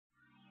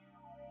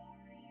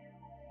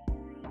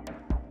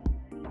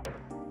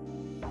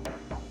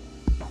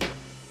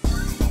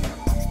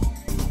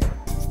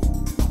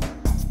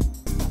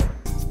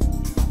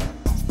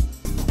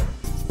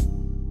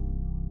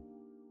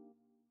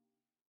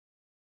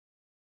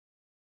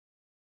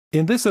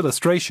In this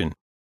illustration,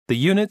 the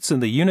units in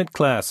the unit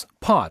class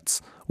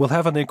POTS will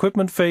have an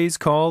equipment phase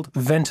called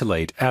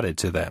ventilate added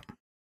to them.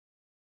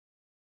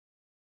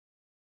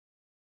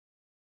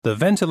 The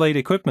ventilate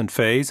equipment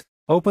phase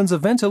opens a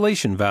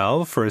ventilation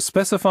valve for a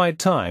specified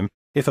time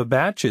if a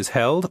batch is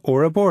held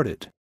or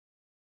aborted.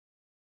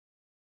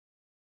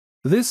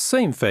 This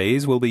same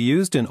phase will be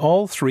used in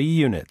all three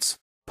units,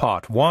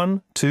 POT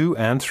 1, 2,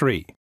 and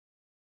 3.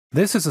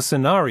 This is a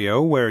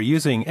scenario where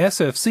using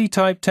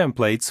SFC-type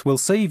templates will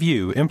save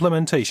you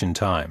implementation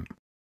time.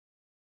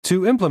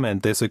 To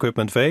implement this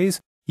equipment phase,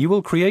 you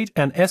will create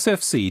an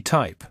SFC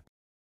type.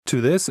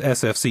 To this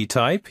SFC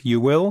type, you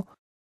will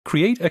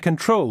create a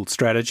control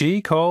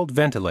strategy called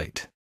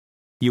ventilate.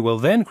 You will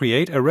then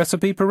create a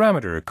recipe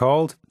parameter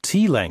called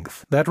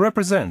T-length that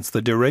represents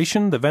the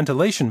duration the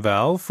ventilation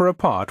valve for a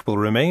pot will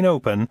remain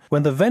open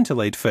when the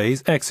ventilate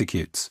phase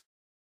executes.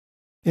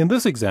 In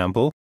this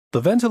example, the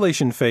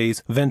ventilation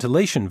phase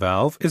ventilation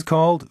valve is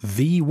called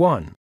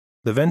V1.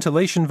 The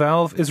ventilation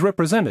valve is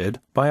represented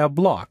by a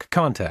block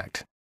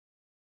contact.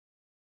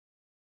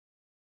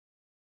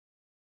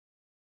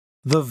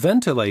 The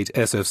ventilate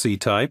SFC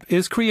type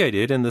is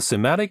created in the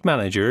SIMATIC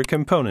Manager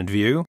component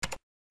view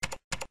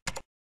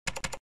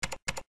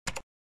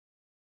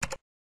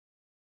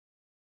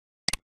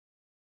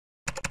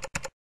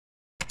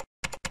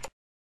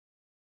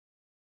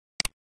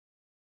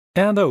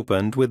and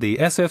opened with the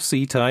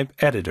SFC type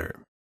editor.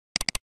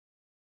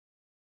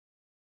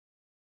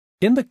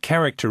 In the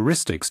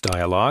characteristics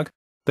dialog,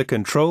 the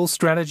control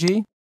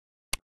strategy,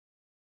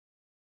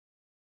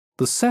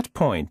 the set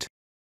point,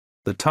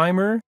 the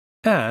timer,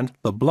 and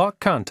the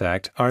block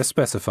contact are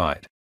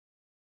specified.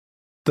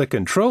 The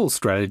control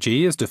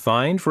strategy is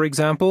defined, for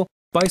example,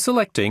 by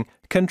selecting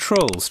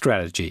Control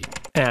Strategy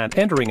and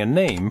entering a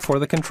name for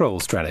the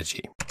control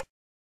strategy.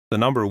 The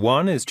number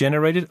 1 is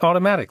generated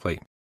automatically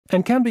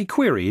and can be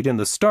queried in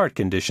the start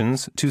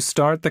conditions to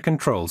start the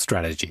control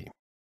strategy.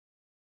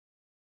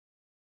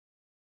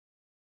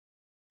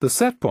 The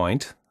set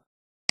point,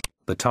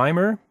 the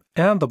timer,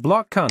 and the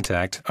block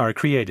contact are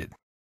created.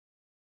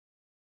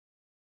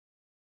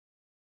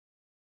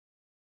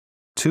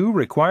 2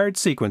 required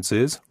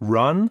sequences,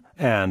 run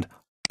and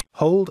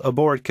hold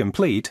abort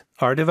complete,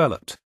 are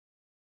developed.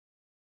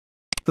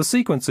 The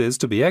sequences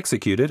to be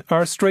executed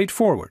are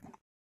straightforward.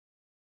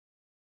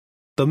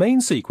 The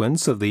main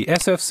sequence of the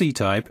SFC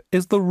type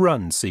is the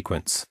run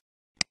sequence.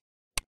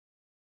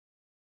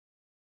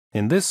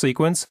 In this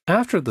sequence,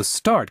 after the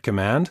start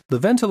command, the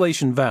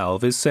ventilation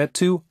valve is set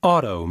to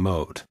auto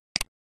mode.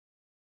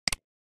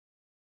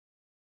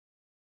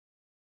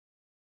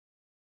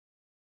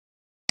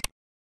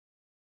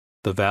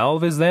 The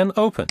valve is then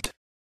opened.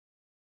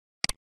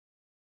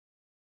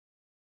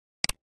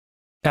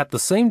 At the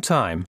same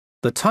time,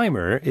 the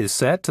timer is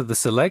set to the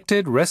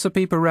selected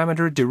recipe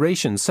parameter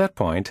duration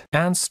setpoint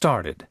and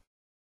started.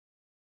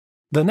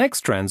 The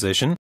next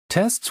transition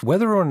tests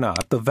whether or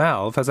not the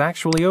valve has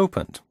actually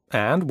opened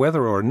and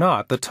whether or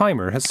not the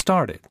timer has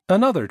started.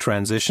 Another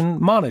transition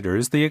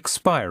monitors the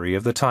expiry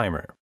of the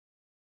timer.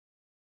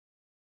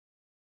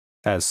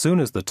 As soon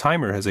as the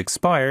timer has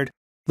expired,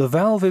 the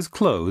valve is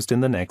closed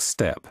in the next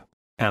step,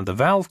 and the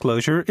valve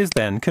closure is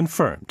then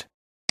confirmed.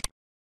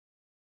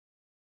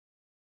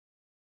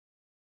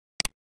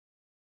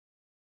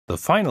 The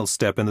final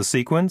step in the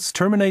sequence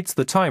terminates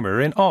the timer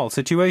in all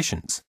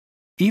situations,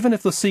 even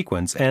if the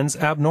sequence ends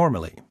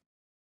abnormally.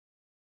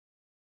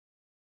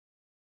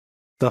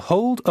 The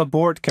hold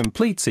abort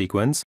complete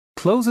sequence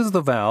closes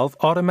the valve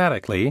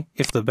automatically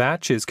if the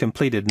batch is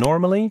completed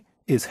normally,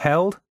 is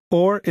held,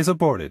 or is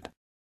aborted.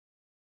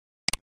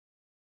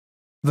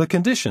 The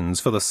conditions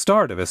for the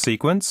start of a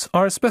sequence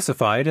are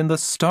specified in the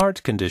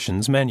Start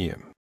Conditions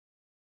menu.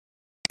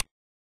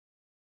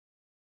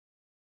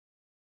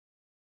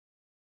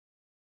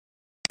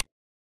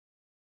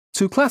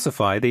 To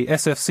classify the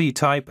SFC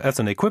type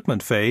as an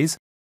equipment phase,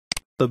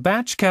 the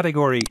batch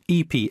category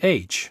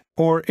EPH,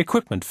 or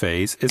equipment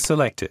phase, is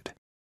selected.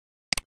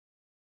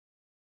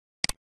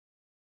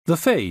 The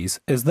phase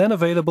is then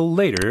available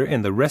later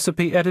in the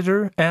recipe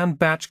editor and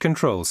batch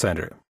control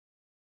center.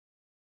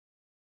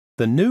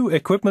 The new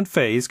equipment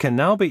phase can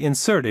now be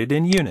inserted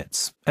in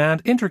units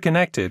and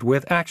interconnected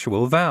with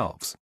actual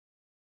valves.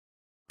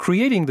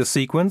 Creating the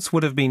sequence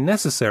would have been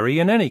necessary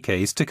in any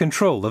case to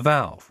control the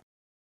valve.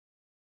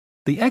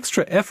 The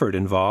extra effort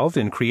involved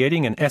in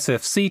creating an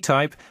SFC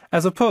type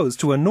as opposed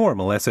to a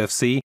normal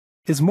SFC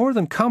is more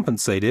than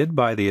compensated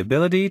by the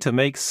ability to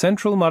make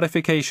central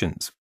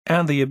modifications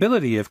and the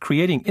ability of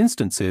creating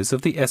instances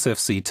of the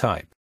SFC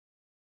type.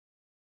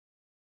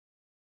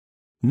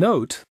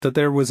 Note that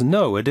there was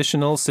no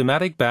additional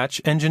SIMATIC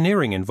batch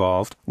engineering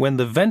involved when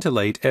the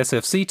ventilate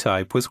SFC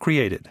type was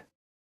created.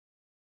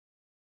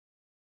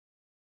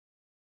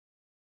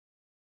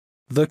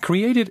 The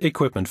created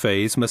equipment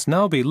phase must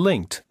now be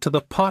linked to the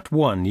POT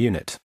 1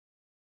 unit.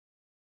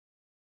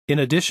 In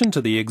addition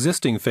to the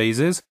existing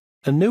phases,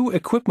 a new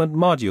equipment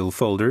module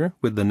folder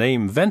with the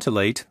name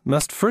ventilate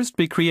must first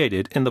be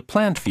created in the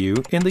plant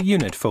view in the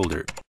unit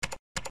folder.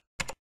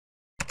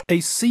 A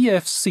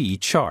CFC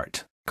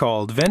chart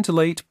called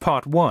Ventilate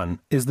Pot 1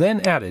 is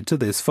then added to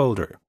this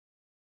folder.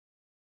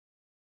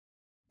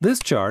 This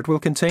chart will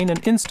contain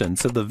an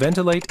instance of the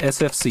Ventilate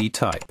SFC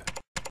type.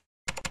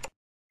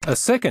 A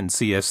second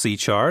CFC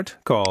chart,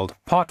 called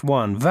Pot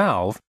 1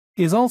 Valve,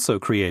 is also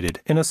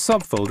created in a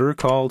subfolder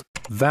called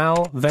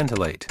Val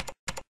Ventilate.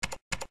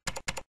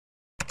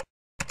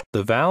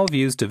 The valve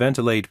used to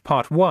ventilate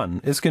Pot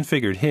 1 is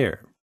configured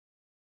here.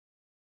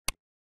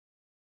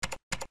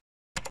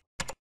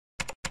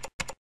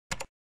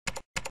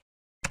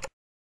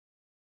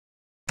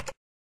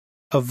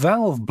 A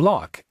valve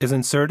block is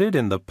inserted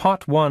in the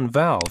Pot 1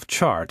 valve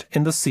chart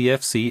in the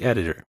CFC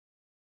editor.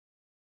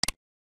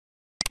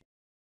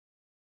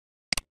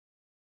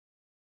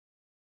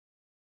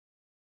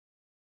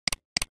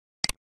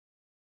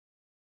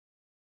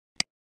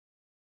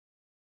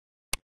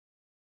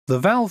 The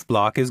valve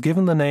block is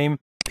given the name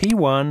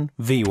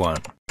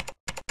P1V1.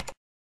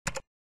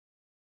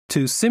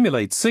 To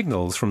simulate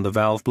signals from the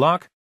valve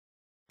block,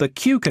 the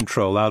Q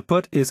control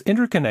output is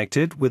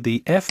interconnected with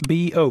the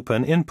FB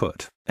open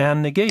input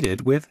and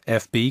negated with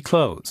FB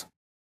close.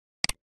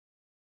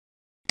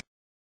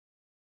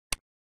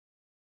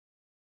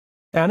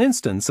 An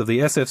instance of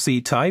the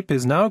SFC type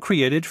is now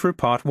created for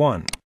Pot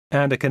 1,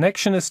 and a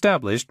connection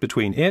established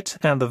between it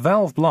and the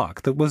valve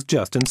block that was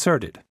just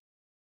inserted.